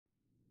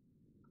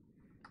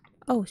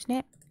Oh,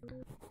 snap.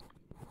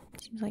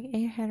 Seems like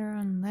A had her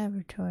own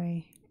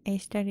laboratory. A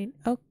studied.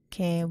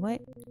 Okay,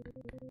 what?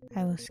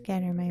 I will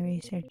scatter my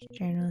research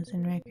journals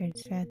and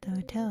records throughout the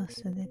hotel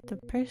so that the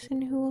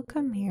person who will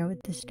come here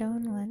with the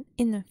stone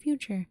in the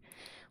future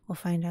will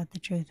find out the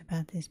truth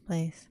about this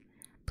place.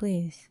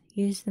 Please,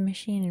 use the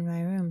machine in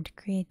my room to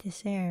create the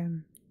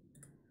serum.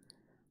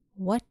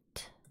 What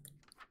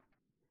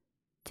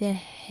the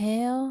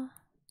hell?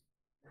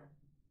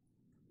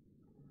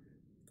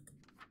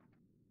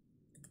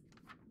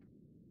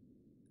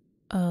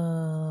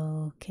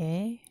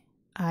 Okay.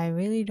 I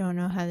really don't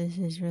know how this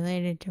is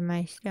related to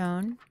my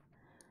stone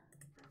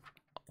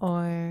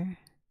or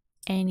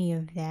any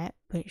of that,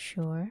 but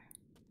sure.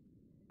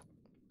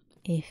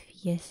 If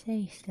you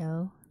say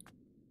so.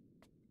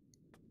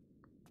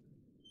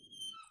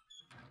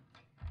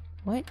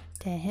 What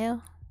the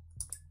hell?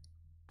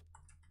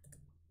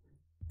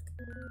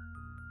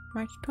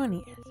 March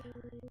 20th.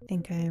 I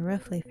think I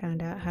roughly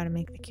found out how to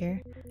make the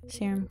cure.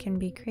 Serum can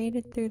be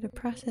created through the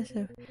process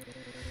of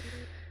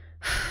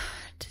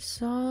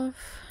dissolve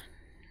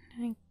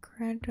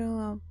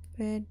Nigredo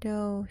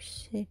albedo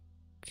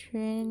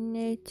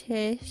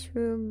citrinitis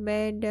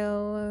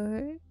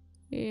rubedo.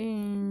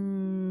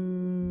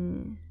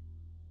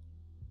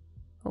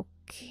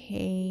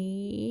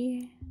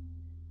 Okay.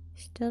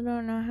 Still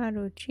don't know how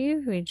to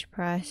achieve each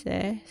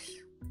process.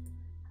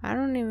 I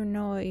don't even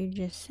know what you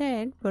just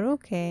said, but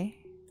okay.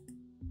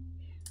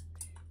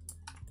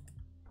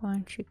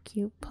 Bunch of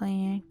cute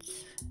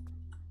plants.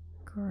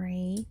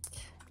 Great.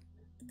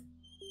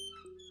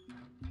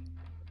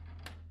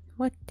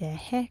 What the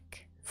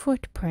heck?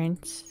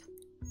 Footprints.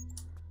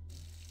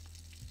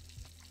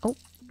 Oh.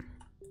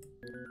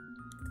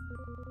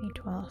 May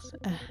 12th.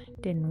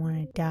 Didn't want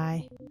to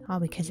die. All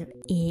because of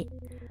it.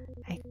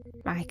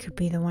 I could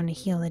be the one to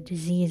heal the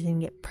disease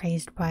and get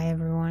praised by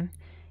everyone.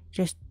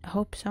 Just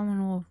hope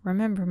someone will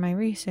remember my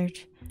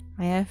research,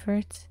 my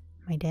efforts,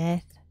 my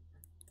death.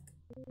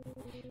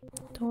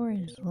 Door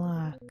is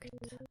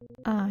locked.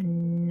 Oh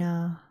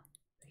no.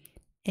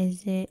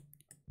 Is it...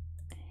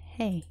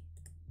 Hey.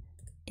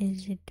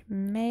 Is it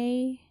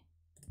May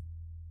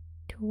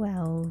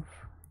 12?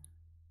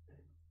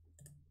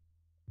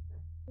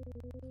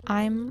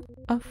 I'm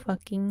a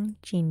fucking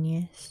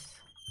genius.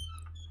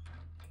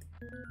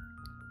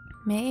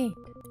 May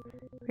 8th.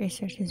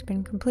 Research has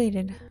been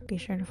completed. Be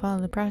sure to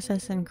follow the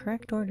process in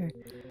correct order.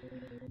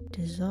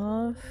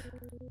 Dissolve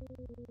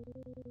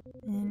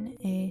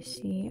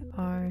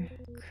NaCr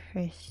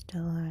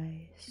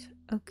crystallize.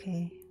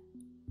 Okay.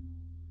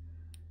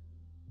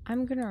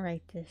 I'm gonna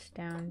write this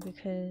down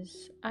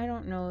because I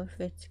don't know if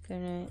it's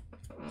gonna...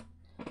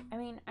 I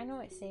mean, I know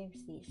it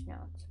saves these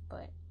notes,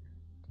 but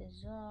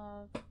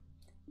dissolve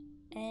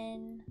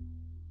NaCr.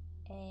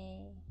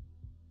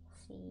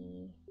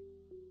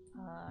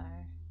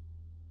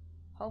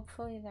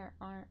 Hopefully there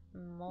aren't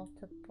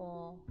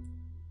multiple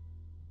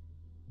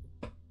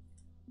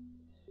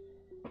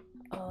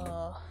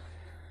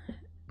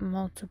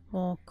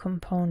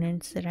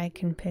components that I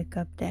can pick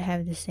up that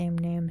have the same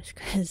names,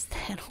 because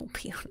that'll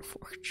be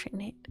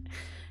unfortunate.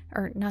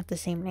 Or not the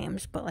same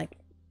names, but like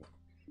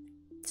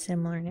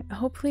similar names.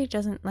 Hopefully it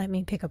doesn't let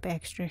me pick up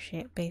extra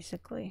shit,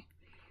 basically.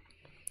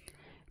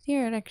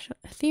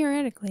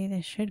 Theoretically,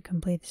 this should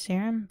complete the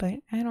serum,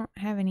 but I don't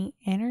have any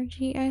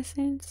energy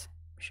essence.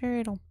 I'm sure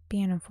it'll be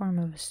in a form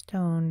of a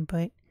stone,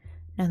 but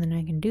nothing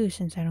I can do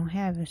since I don't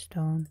have a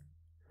stone.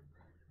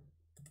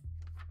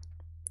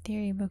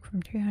 Theory book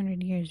from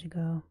 300 years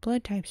ago.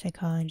 Blood type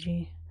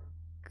psychology.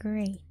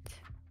 Great.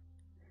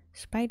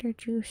 Spider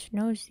juice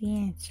knows the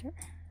answer.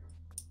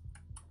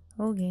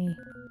 Okay.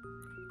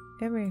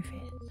 February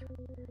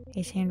 5th.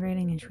 His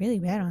handwriting is really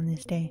bad on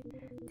this day.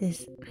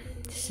 This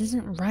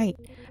isn't right.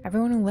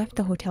 Everyone who left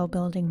the hotel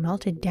building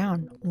melted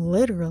down,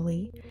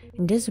 literally,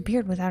 and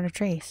disappeared without a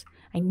trace.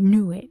 I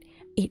knew it.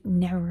 It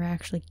never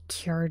actually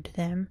cured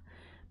them.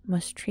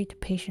 Must treat the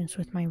patients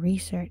with my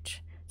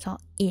research. It's all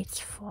its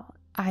fault.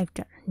 I've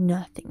done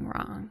nothing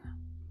wrong.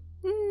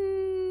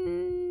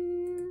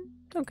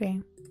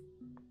 Okay.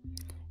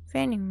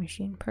 Vending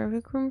machine.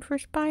 Perfect room for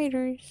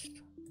spiders.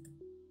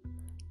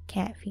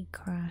 Cat feet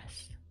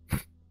cross.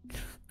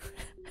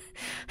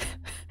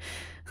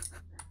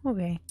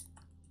 Okay.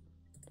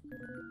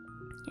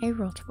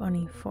 April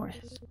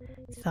 24th.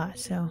 Thought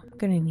so. I'm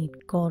gonna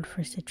need gold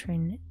for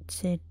citrinitis.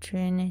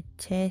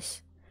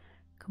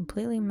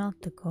 Completely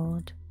melt the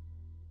gold.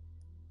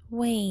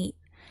 Wait.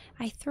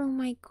 I threw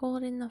my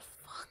gold in the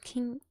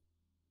fucking...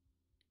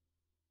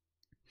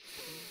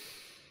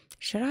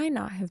 Should I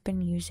not have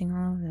been using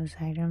all of those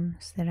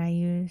items that I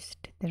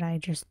used, that I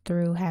just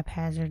threw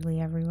haphazardly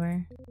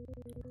everywhere?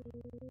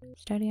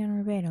 Study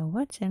on rubedo.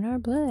 What's in our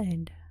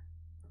blood?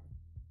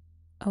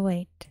 Oh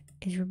wait,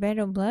 is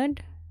rubedo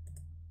blood?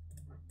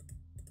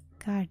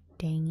 God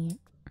dang it.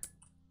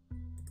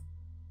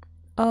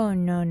 Oh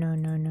no.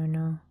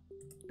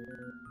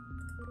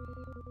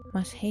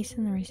 Must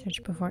hasten the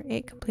research before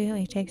it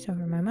completely takes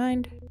over my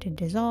mind. To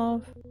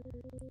dissolve,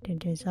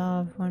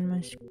 one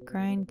must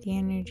grind the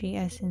energy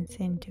essence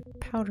into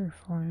powder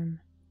form.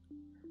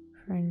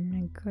 For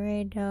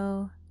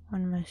Negredo,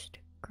 one must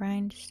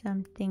grind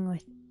something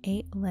with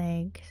 8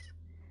 legs.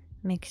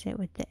 Mix it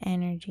with the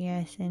energy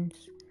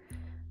essence.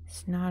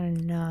 It's not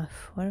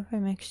enough. What if I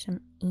mix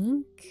some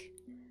ink?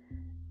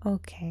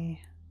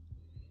 Okay.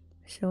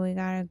 So we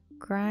gotta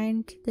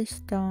grind the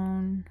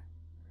stone,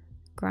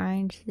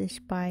 grind the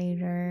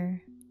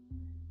spider,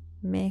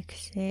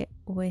 mix it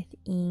with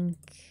ink.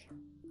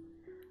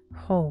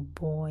 Oh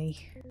boy.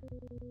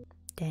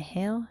 The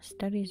hell?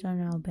 Studies on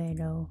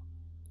albedo.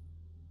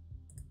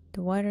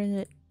 The water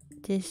that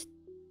this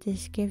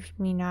gives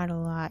me not a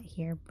lot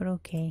here, but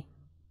okay.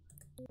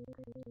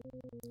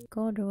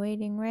 Gold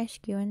awaiting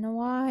rescue in the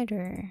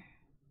water.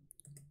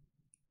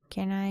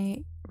 Can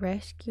I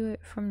rescue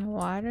it from the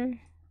water?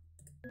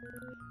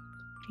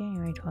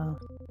 January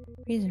 12th.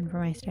 Reason for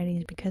my study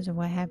is because of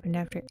what happened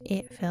after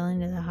it fell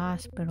into the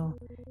hospital.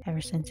 Ever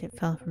since it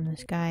fell from the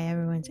sky,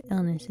 everyone's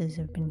illnesses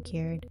have been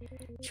cured.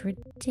 It's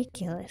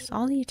ridiculous.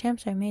 All the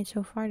attempts I've made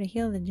so far to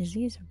heal the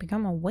disease have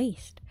become a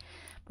waste.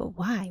 But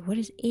why? What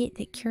is it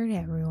that cured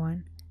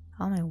everyone?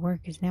 All my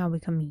work has now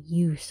become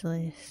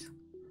useless.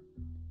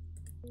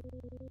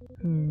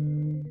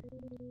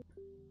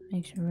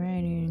 Mix a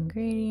variety of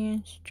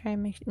ingredients. Try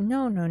mix.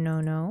 No.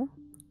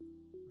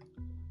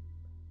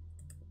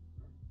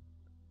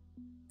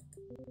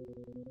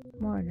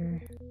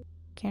 Mortar.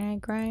 Can I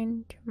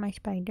grind my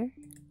spider?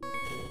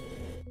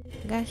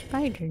 I got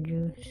spider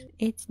juice.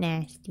 It's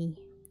nasty.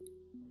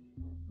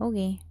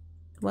 Okay.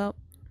 Well,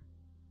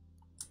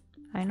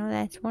 I know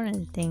that's one of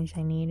the things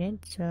I needed,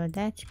 so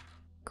that's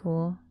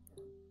cool.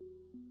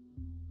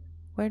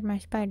 Where'd my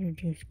spider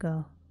juice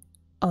go?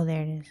 Oh,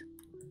 there it is.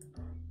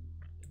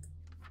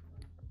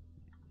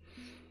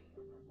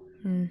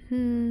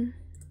 Did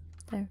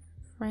I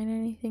find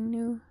anything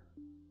new?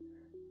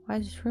 Why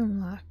is this room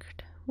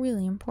locked?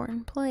 Really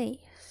important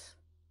place.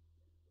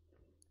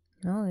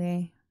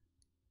 Okay.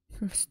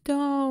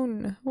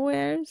 Stone!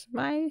 Where's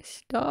my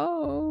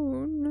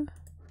stone?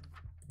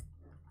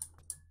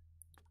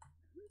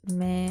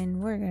 Man,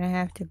 we're gonna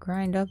have to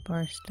grind up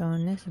our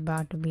stone. This is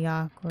about to be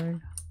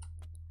awkward.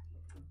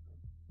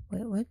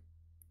 Wait, what?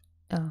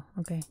 Oh,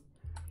 okay.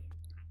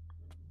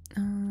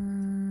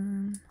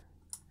 Oh,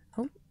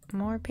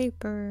 more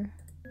paper.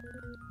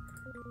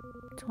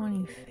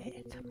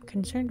 25th. I'm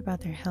concerned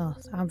about their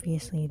health.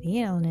 Obviously, the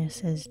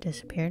illness has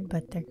disappeared,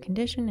 but their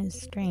condition is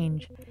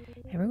strange.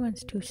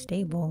 Everyone's too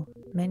stable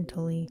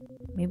mentally.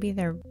 Maybe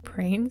their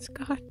brains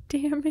got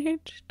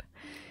damaged?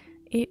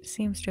 It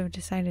seems to have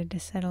decided to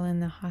settle in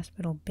the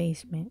hospital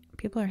basement.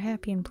 People are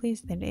happy and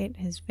pleased that it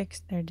has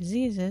fixed their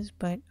diseases,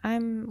 but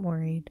I'm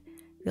worried.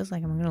 Feels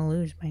like I'm gonna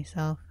lose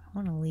myself. I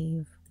wanna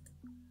leave.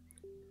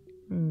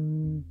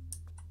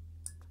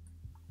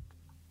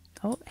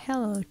 Oh,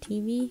 hello,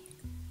 TV.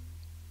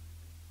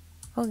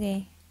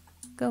 Okay.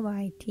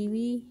 Goodbye,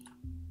 TV.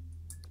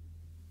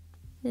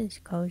 This is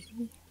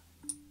cozy.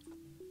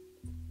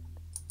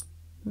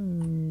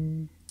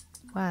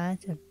 Wow,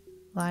 that's a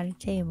lot of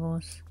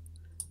tables.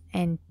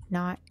 And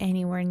not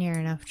anywhere near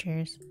enough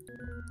chairs.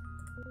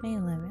 May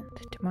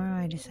 11th.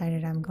 Tomorrow I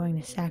decided I'm going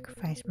to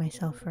sacrifice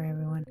myself for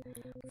everyone,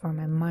 before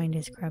my mind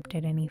is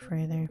corrupted any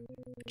further.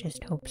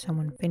 Just hope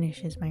someone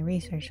finishes my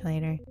research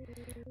later.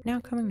 Now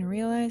coming to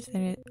realize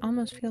that it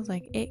almost feels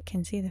like it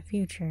can see the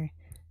future.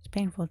 It's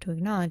painful to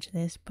acknowledge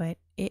this, but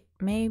it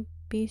may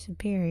be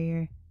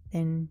superior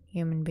than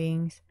human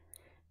beings.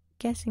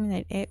 Guessing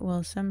that it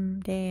will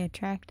someday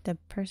attract the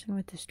person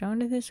with the stone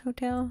to this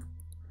hotel?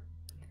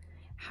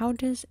 How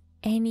does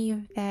any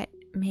of that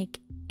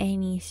make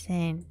any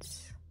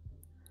sense?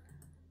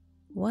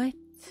 What?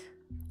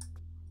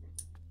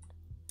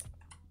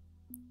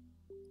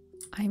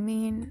 I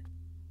mean,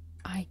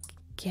 I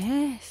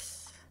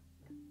guess.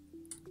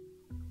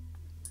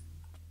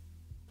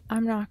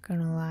 I'm not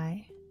gonna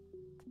lie.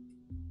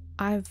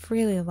 I've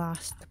really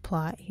lost the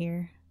plot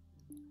here.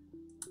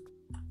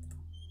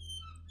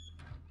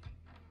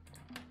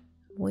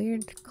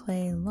 Weird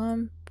clay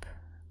lump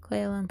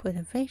with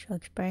a facial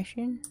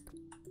expression.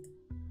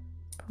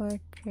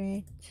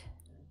 Portrait.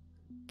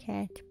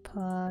 Cat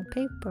paw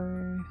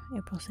paper.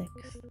 April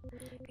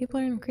 6th. People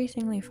are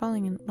increasingly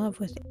falling in love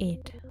with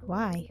it.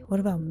 Why?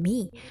 What about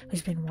me,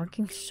 who's been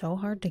working so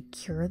hard to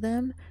cure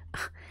them?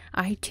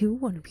 I too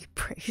want to be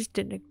praised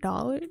and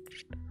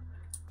acknowledged.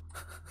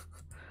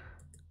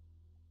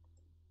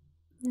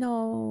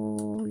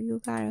 No, you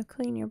gotta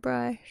clean your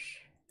brush.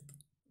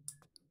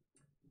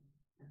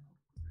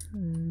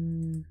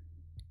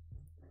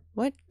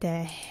 What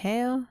the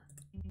hell?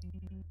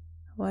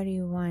 What do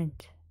you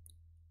want?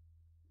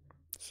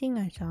 Sing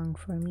a song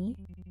for me.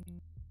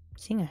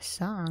 Sing a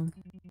song?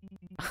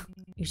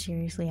 You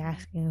seriously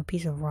asking a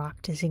piece of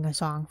rock to sing a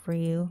song for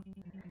you?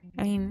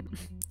 I mean,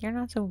 you're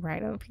not so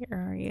bright up here,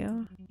 are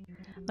you?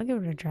 I'll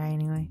give it a try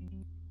anyway.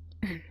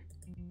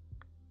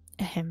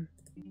 Ahem.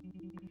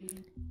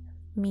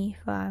 Mi,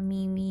 fa,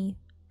 mi,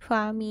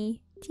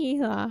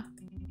 ti, la.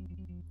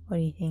 What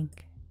do you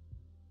think?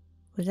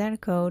 Was that a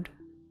code?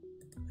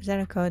 Was that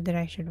a code that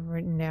I should have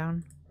written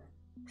down?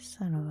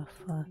 Son of a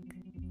fuck.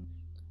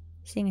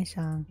 Sing a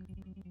song.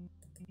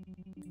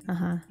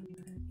 Uh-huh.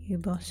 You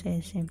both say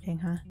the same thing,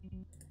 huh?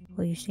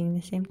 Will you sing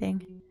the same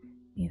thing?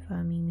 Mi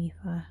fa mi mi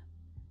fa.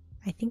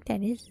 I think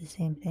that is the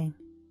same thing.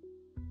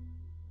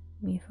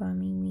 Mi fa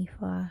mi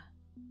fa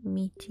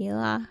mi ti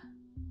la.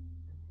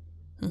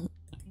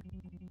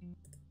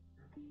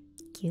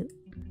 Cute.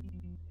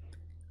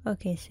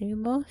 Okay, so you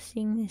both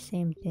sing the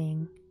same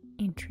thing.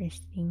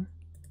 Interesting.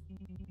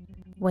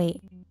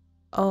 Wait.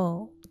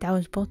 Oh, that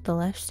was both the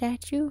left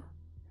statue?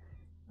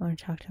 You want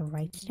to talk to the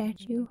right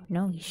statue?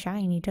 No, he's shy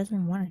and he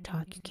doesn't want to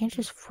talk. You can't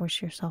just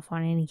force yourself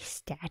on any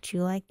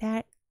statue like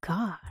that.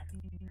 God.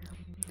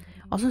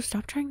 Also,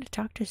 stop trying to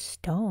talk to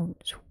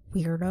stones,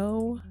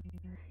 weirdo.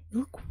 You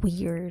look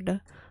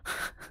weird.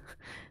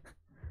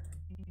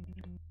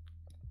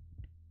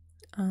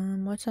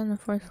 What's on the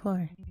 4th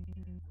floor?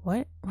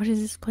 What? What is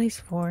this place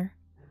for?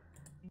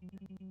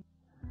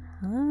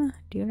 Huh?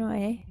 Do you know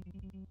A?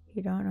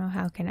 You don't know,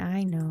 how can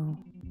I know?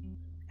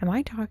 Am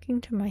I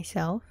talking to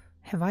myself?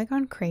 Have I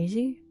gone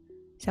crazy?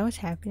 Is that what's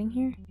happening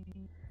here?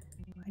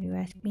 Why do you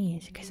ask me?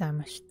 Is it because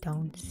I'm a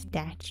stone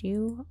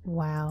statue?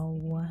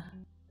 Wow.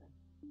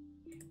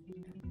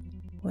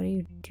 What do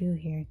you do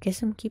here?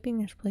 Guess I'm keeping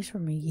this place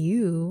from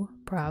you,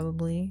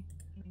 probably.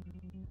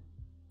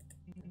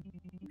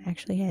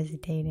 Actually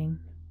hesitating.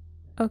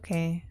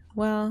 Okay,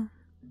 well,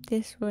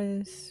 this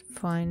was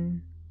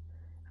fun.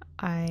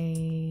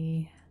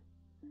 I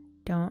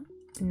don't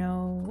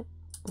know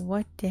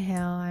what the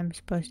hell I'm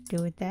supposed to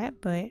do with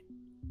that, but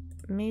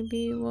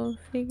maybe we'll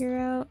figure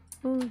out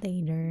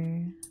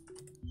later.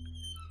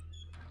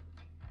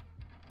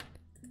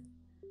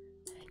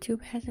 The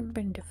tube hasn't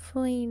been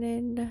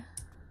deflated.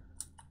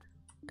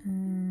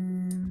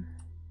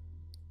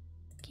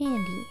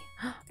 Candy.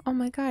 Oh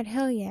my god,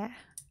 hell yeah.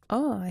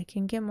 Oh, I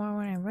can get more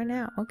when I run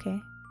out.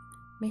 Okay.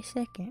 May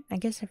 2nd. I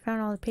guess I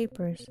found all the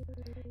papers.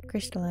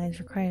 Crystallize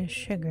requires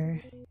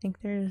sugar.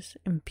 Think there's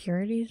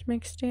impurities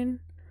mixed in?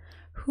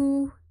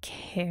 Who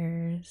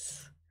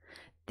cares?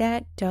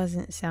 That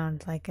doesn't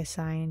sound like a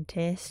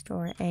scientist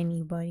or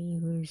anybody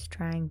who's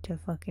trying to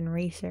fucking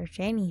research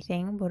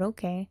anything, but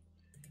okay.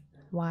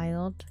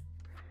 Wild.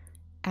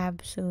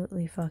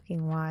 Absolutely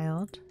fucking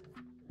wild.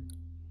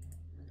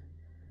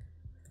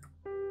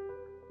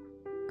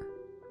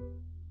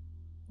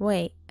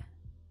 Wait.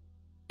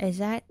 Is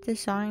that the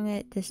song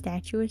that the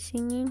statue is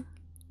singing?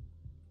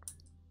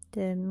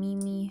 The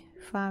Mimi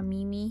Fa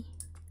Mimi?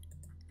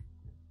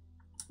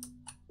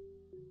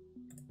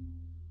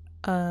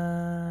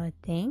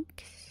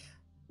 Thanks.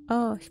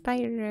 Oh,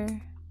 spider.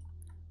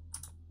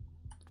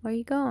 Where are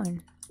you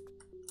going?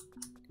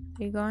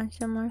 Are you going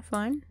somewhere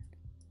fun?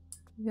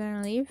 You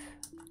gonna leave?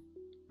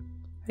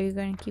 Are you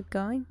gonna keep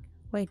going?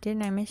 Wait,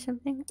 didn't I miss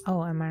something?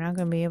 Oh, am I not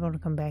gonna be able to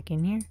come back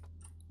in here?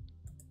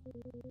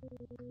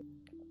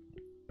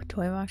 A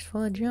toy box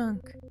full of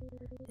junk.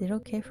 Is it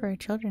okay for a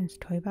children's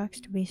toy box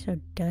to be so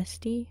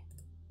dusty?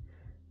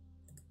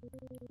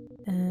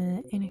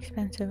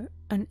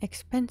 An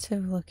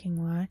expensive looking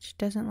watch.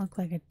 Doesn't look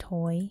like a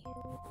toy.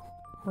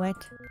 What?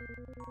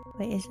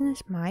 Wait, isn't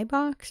this my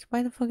box?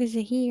 Why the fuck is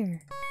it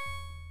here?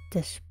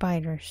 The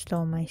spider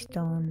stole my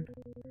stone.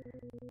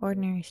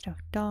 Ordinary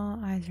stuffed doll.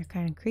 Eyes are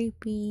kind of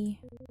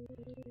creepy.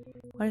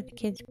 What if the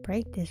kids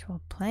break this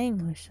while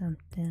playing with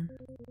something?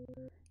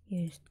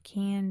 Used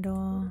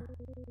candle.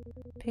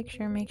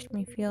 Picture makes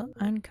me feel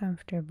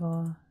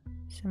uncomfortable.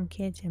 Some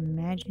kid's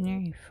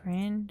imaginary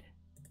friend.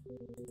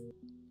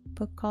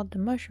 Book called The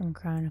Mushroom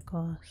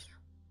Chronicles.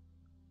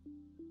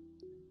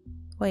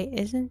 Wait,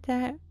 isn't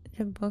that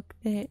the book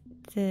that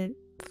the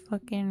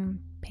fucking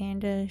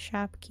panda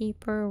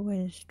shopkeeper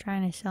was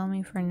trying to sell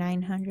me for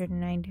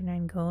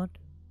 999 gold?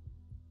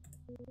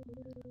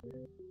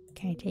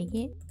 Can I take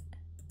it?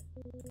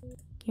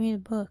 Give me the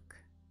book.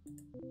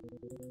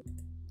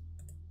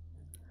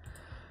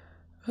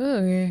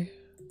 Okay.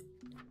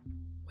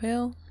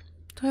 Well,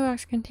 toy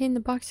box contained the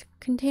box that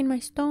contained my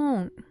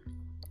stone.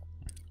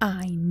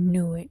 I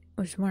knew it.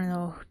 It was one of the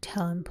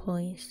hotel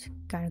employees.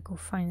 Gotta go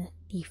find the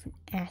thief and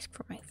ask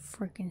for my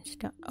freaking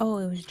stuff. Oh,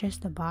 it was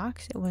just a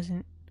box? It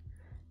wasn't...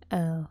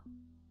 Oh.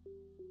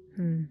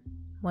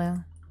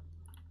 Well.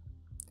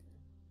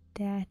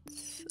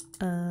 That's,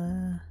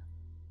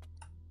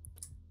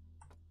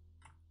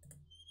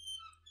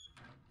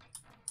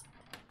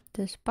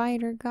 The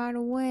spider got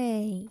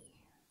away.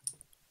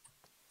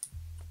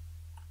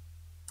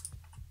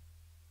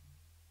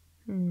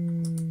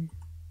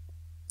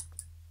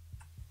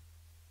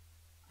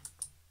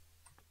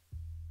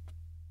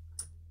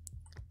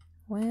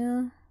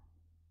 Well,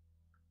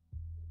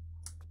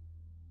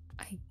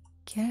 I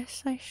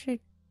guess I should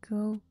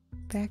go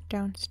back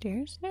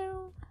downstairs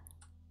now.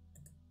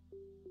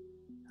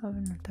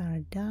 Oven without a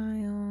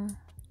dial.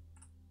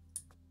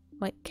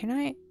 Wait, can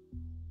I?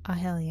 Oh,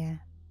 hell yeah.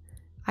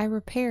 I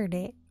repaired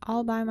it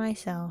all by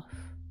myself.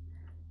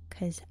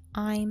 'Cause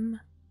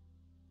I'm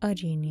a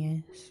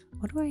genius.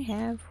 What do I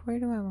have? Where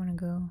do I want to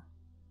go?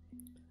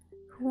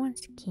 Who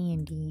wants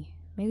candy?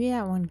 Maybe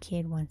that one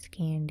kid wants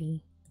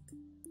candy.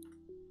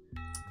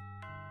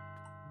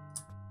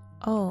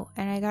 Oh,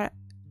 and I got...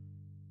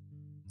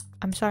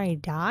 I'm sorry,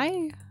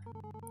 die?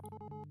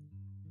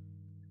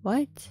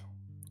 What?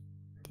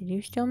 Did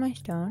you steal my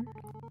stone?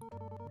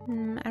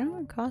 I don't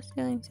recall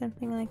stealing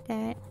something like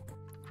that.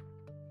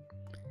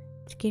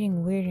 It's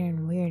getting weirder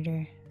and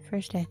weirder.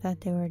 First I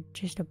thought they were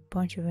just a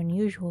bunch of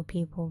unusual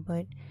people,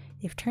 but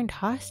they've turned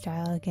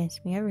hostile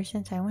against me ever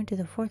since I went to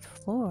the 4th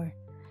floor.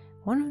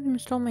 One of them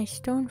stole my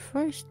stone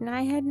first, and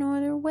I had no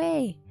other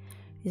way.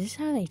 Is this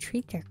how they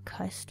treat their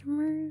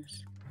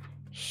customers?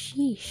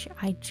 Sheesh,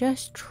 I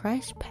just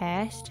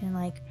trespassed and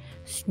like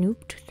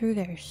snooped through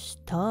their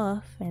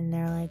stuff and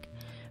their like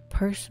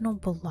personal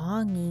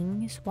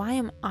belongings. Why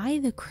am I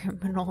the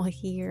criminal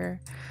here?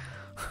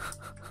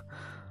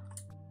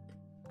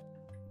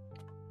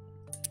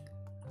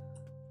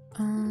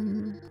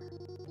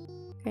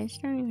 I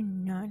just don't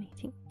even know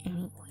anything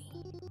anyway.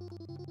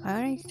 Why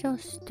would I steal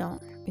stone?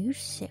 Are you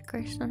sick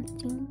or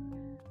something?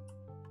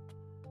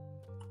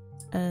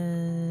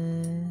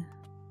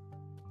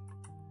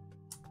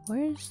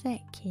 Where's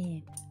that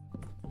kid?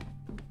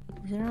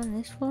 Is it on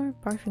this floor?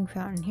 Barfing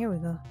fountain, here we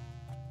go.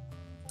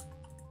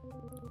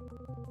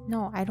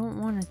 No, I don't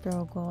want to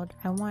throw gold.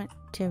 I want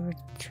to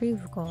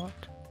retrieve gold.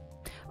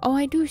 Oh,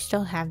 I do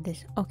still have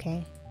this.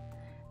 Okay.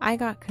 I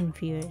got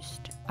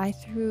confused. I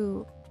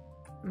threw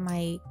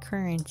my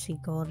currency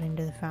gold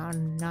into the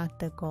fountain, not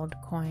the gold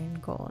coin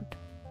gold.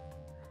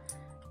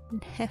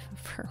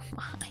 Never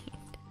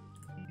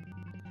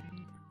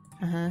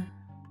mind.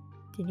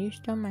 Did you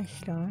steal my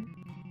stone?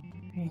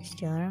 I didn't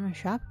steal it. I'm a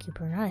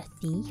shopkeeper, not a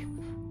thief.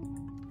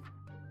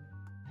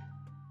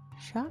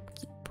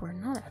 Shopkeeper,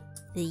 not a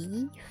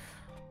thief.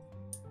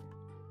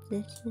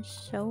 This is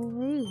so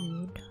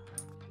rude.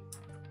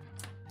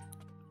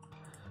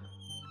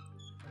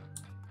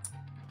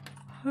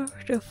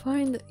 Hard to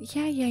find the—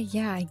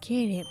 Yeah, I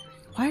get it.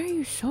 Why are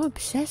you so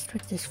obsessed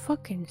with this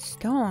fucking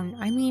stone?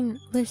 I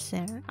mean,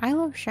 listen, I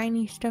love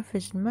shiny stuff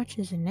as much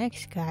as the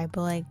next guy,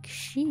 but like,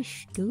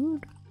 sheesh,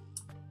 dude.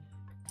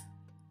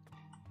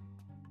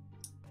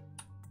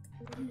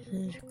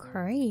 This is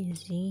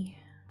crazy.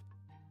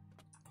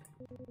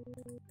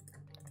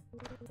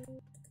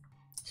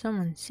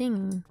 Someone's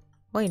singing.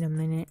 Wait a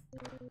minute.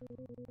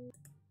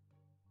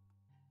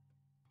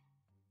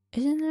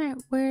 Isn't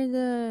that where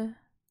the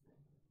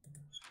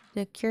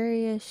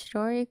curious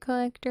story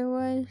collector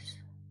was?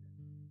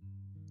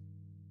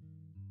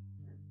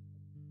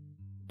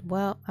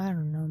 Well, I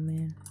don't know,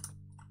 man.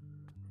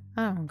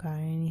 I don't got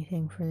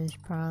anything for this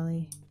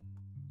probably.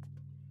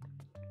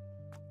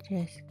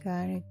 Just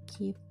gotta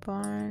keep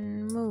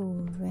on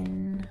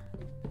moving.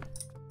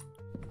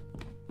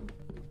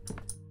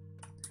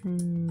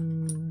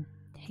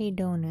 Hey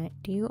Donut,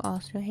 do you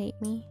also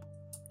hate me?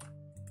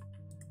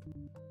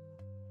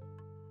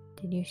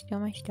 Did you steal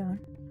my stone?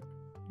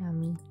 Not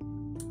me.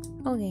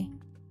 Okay.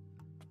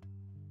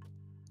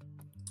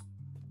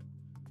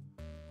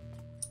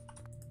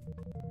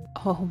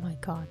 Oh my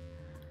god.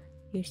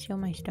 You steal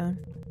my stone?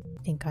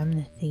 Think I'm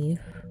the thief?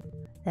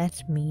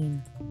 That's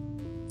mean.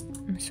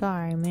 I'm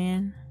sorry,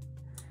 man.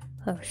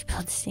 Whoever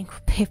spilled this ink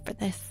will pay for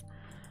this.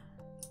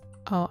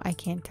 Oh, I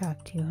can't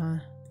talk to you, huh?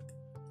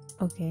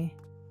 Okay.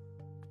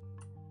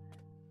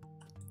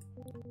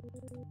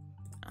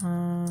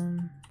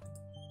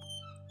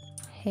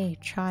 Hey,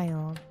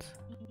 child.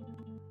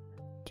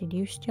 Did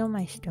you steal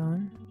my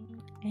stone?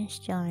 I didn't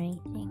steal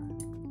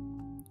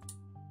anything.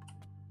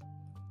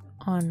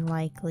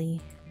 Unlikely.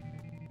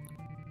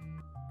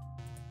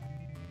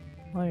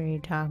 What are you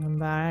talking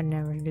about? I'd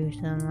never do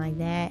something like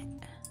that.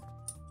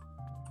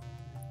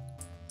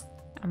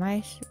 Am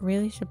I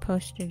really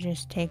supposed to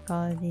just take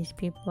all of these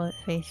people at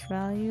face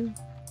value?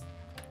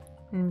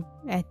 And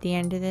at the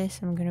end of this,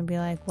 I'm gonna be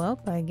like, well,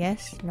 I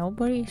guess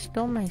nobody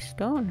stole my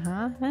stone,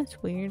 huh?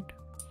 That's weird.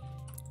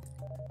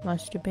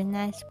 Must have been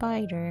that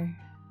spider.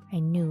 I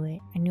knew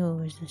it. I knew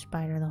it was the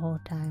spider the whole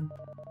time.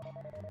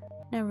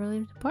 Never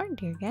leave the party,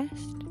 dear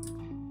guest.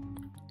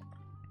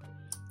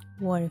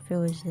 What if it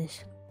was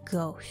this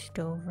ghost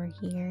over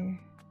here?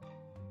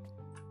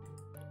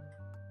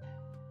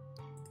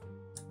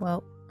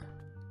 Well,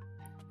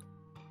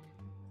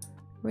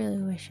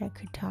 really wish I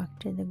could talk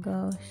to the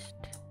ghost.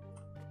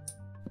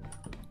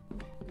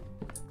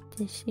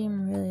 They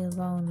seem really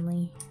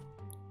lonely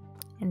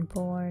and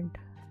bored.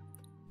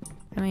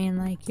 I mean,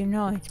 like, you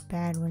know it's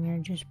bad when you're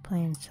just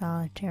playing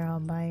solitaire all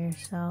by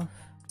yourself.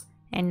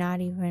 And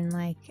not even,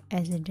 like,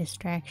 as a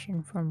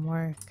distraction from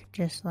work.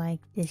 Just like,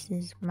 this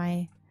is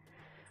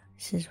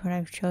what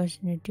I've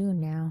chosen to do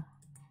now.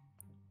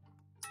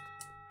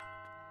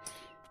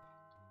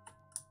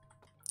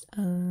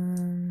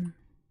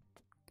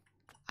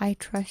 I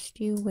trust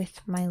you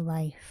with my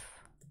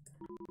life.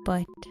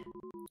 But,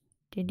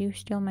 did you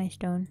steal my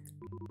stone?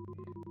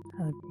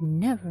 I would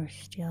never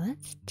steal.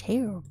 That's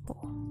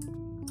terrible.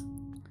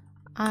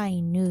 I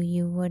knew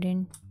you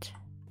wouldn't.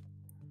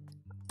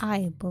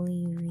 I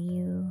believe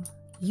you.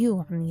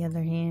 You, on the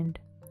other hand.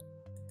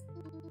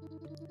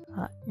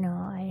 No,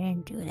 I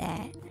didn't do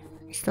that.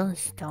 I stole a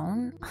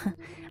stone?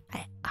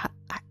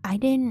 I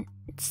didn't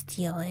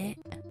steal it.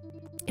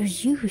 It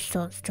was you who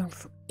stole the stone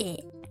from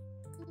it.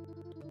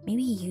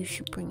 Maybe you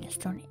should bring a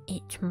stone to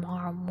it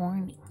tomorrow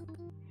morning.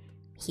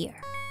 Here.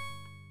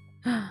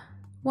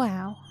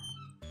 Wow.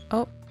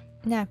 Oh,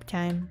 nap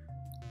time.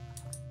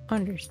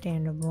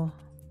 Understandable.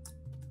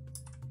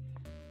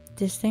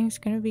 This thing's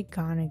gonna be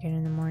gone again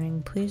in the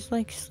morning. Please,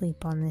 like,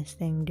 sleep on this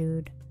thing,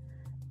 dude.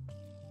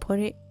 Put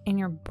it in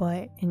your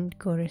butt and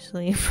go to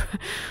sleep.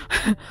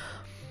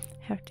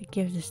 Have to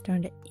give the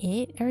stone to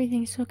it?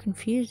 Everything's so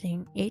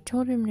confusing. It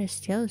told him to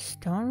steal the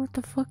stone? What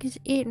the fuck is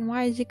it, and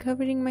why is it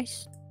coveting my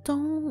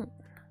stone?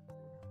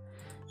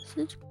 This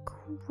is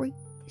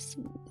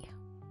crazy.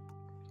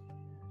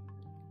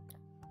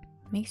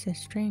 Makes a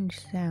strange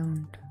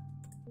sound.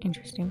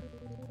 Interesting.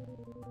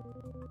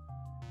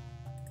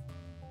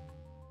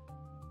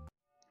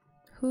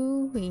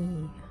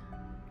 Hooey.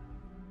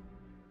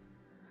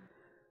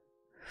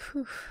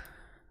 Whew.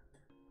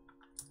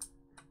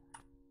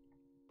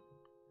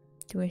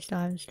 Do I still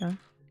have the stone?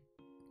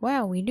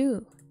 Wow, we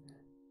do.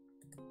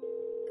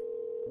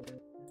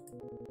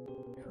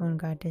 Phone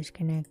got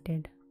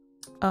disconnected.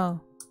 Oh,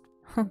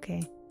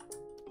 okay.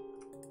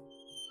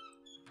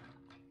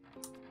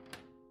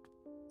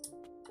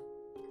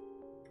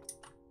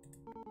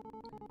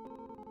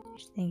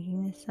 Just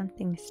thinking there's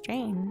something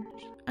strange,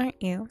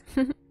 aren't you?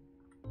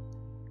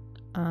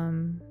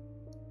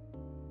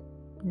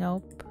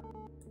 Nope.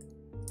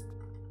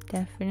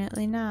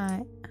 Definitely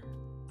not.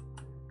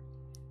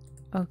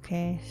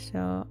 Okay,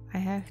 so I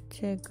have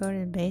to go to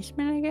the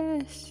basement, I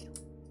guess?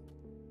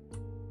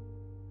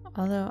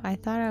 Although I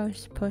thought I was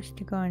supposed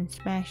to go and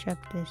smash up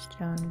this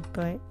stone,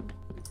 but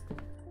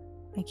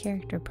my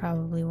character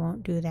probably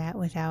won't do that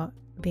without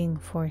being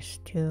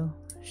forced to,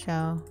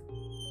 so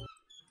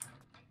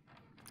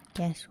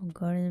guess we'll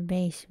go to the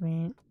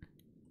basement.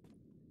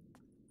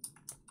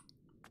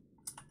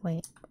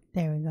 Wait,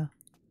 there we go.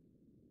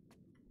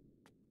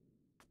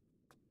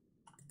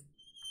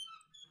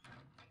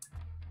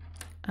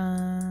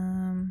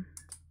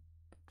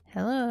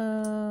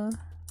 Hello?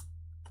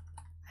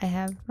 I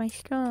have my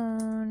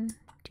stone.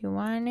 Do you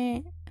want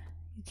it?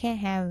 You can't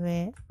have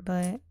it,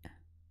 but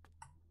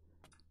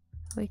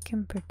we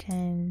can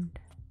pretend.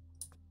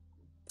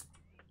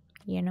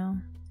 You know?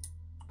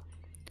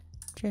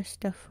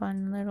 Just a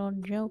fun little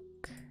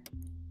joke.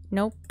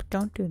 Nope,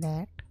 don't do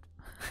that.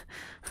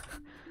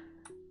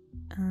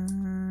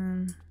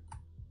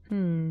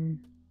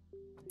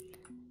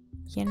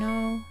 You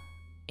know,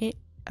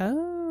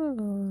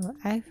 oh,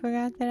 I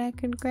forgot that I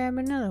could grab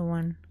another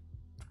one.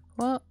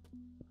 Well,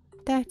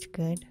 that's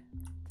good.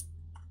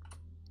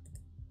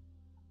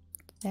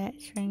 That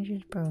syringe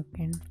is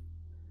broken.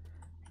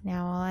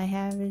 Now all I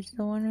have is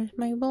the one with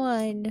my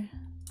blood.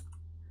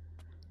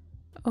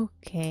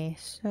 Okay,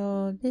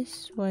 so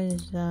this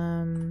was,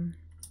 I mean,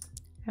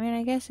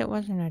 I guess it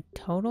wasn't a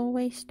total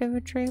waste of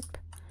a trip.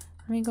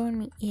 Let me go and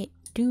meet it.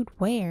 Dude,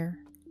 where?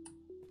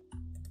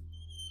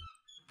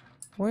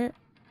 Where?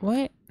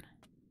 What?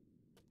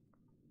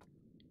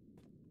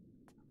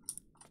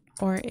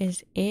 Or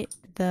is it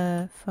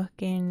the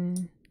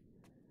fucking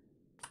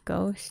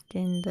ghost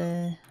in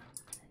the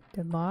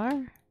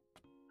bar?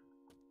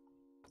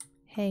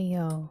 Hey,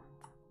 yo.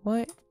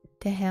 What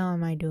the hell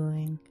am I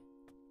doing?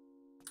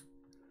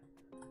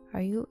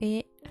 Are you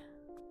it?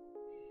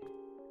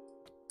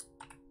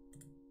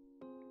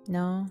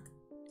 No?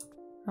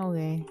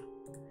 Okay.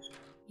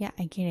 Yeah,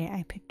 I get it.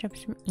 I picked up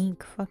some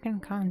ink.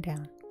 Fucking calm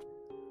down.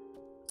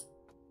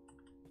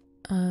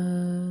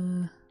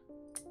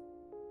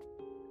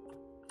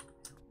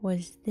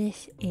 Was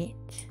this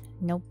it?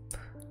 Nope.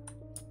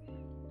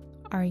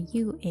 Are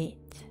you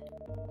it?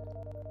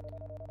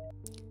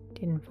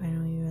 Didn't find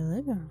what you were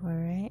looking for,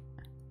 right?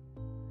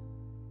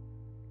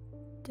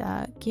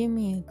 Give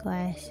me a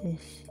glass of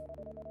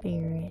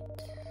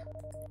spirit.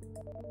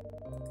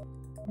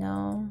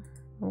 No?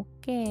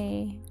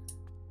 Okay.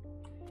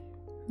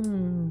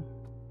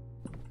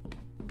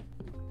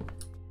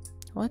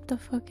 What the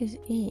fuck is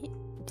it,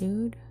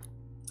 dude?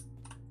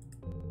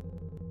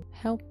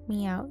 Help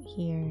me out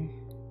here.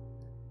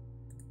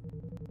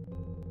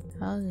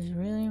 Oh, this is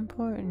really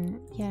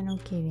important. Yeah, no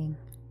kidding.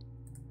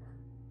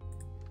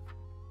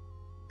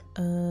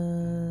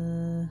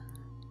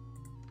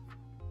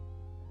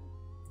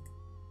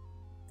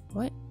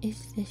 What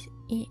is this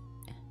it?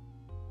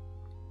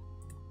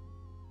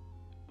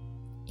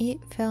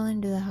 It fell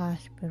into the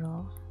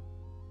hospital.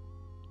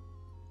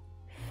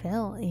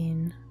 Fell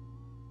in?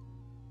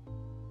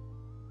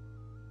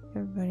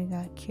 Everybody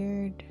got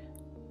cured.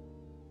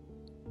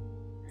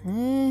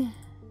 Huh?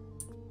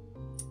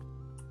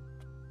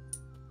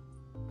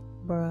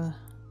 Bruh.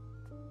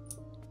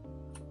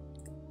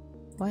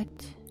 What?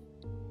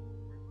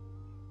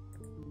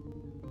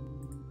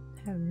 I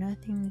have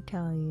nothing to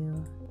tell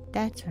you.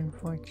 That's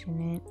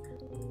unfortunate.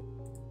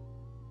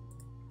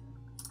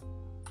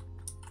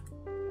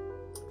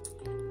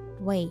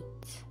 Wait.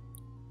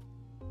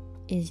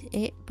 Is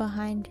it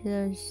behind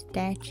those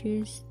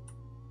statues?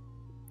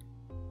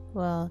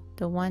 Well,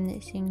 the one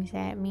that sings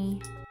at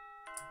me.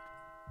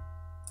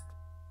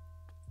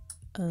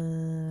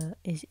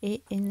 Is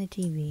it in the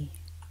TV?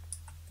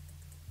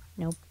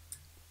 Nope.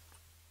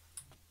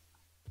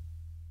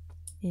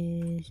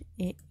 Is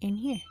it in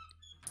here?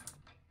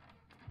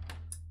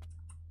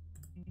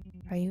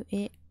 Are you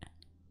it?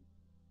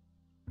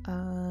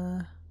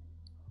 Do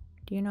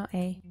you know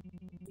A?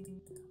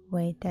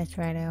 Wait, that's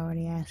right, I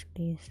already asked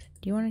these.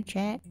 Do you want to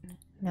chat?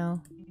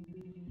 No.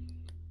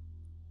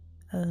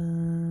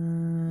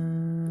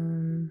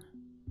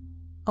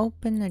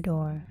 Open the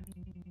door.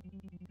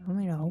 You want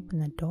me to open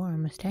the door?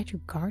 I'm a statue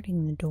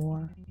guarding the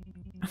door.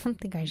 I don't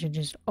think I should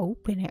just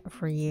open it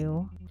for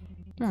you.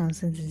 Well,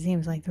 since it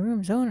seems like the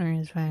room's owner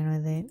is fine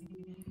with it.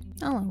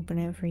 I'll open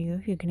it for you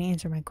if you can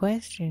answer my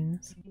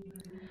questions.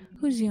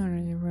 Who's the owner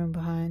of the room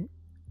behind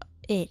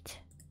it?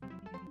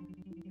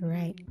 You're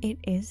right, it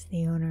is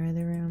the owner of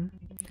the room.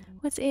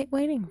 What's it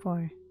waiting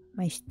for?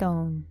 My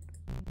stone.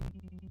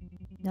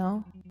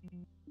 No?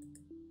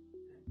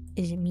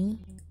 Is it me?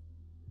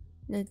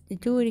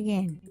 Do it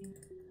again.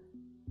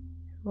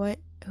 What?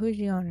 Who's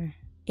the owner?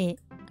 It.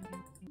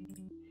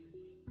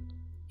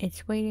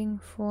 It's waiting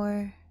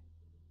for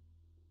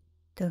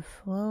the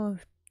flow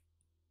of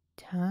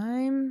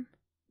time?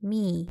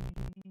 Me.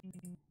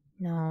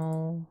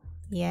 No.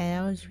 Yeah,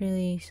 that was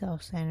really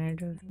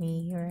self-centered of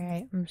me. You're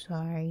right. I'm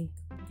sorry.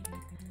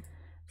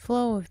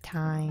 Flow of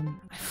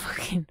time.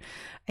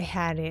 I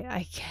had it.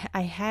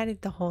 I had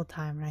it the whole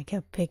time and I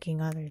kept picking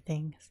other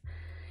things.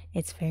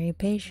 It's very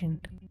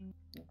patient.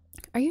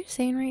 Are you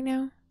sane right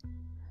now?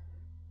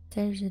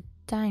 There's a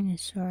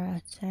dinosaur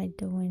outside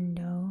the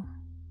window.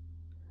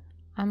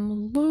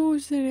 I'm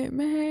losing it,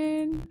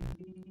 man.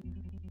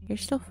 You're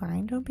still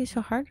fine. Don't be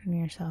so hard on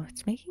yourself.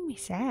 It's making me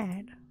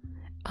sad.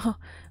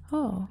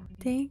 Oh,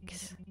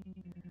 thanks.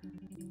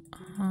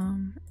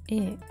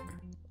 It.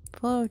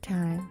 Flow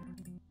time.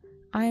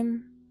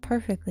 I'm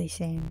perfectly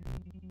sane.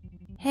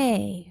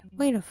 Hey,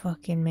 wait a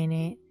fucking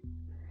minute.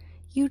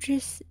 You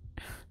just...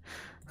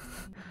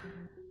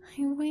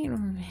 Wait a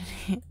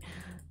minute.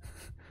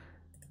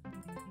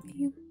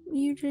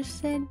 You just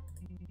said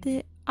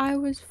that I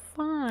was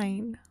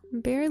fine.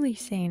 Barely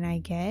sane, I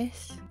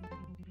guess.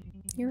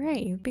 You're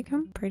right, you've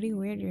become pretty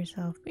weird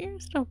yourself, but you're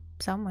still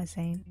somewhat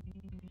sane.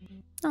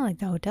 Not like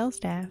the hotel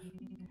staff.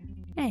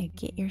 Hey,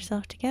 get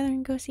yourself together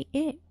and go see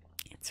it.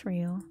 It's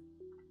real.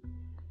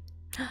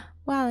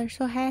 Wow, they're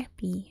so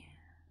happy.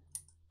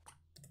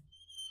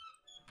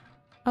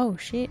 Oh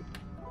shit.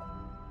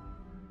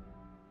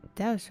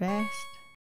 That was fast.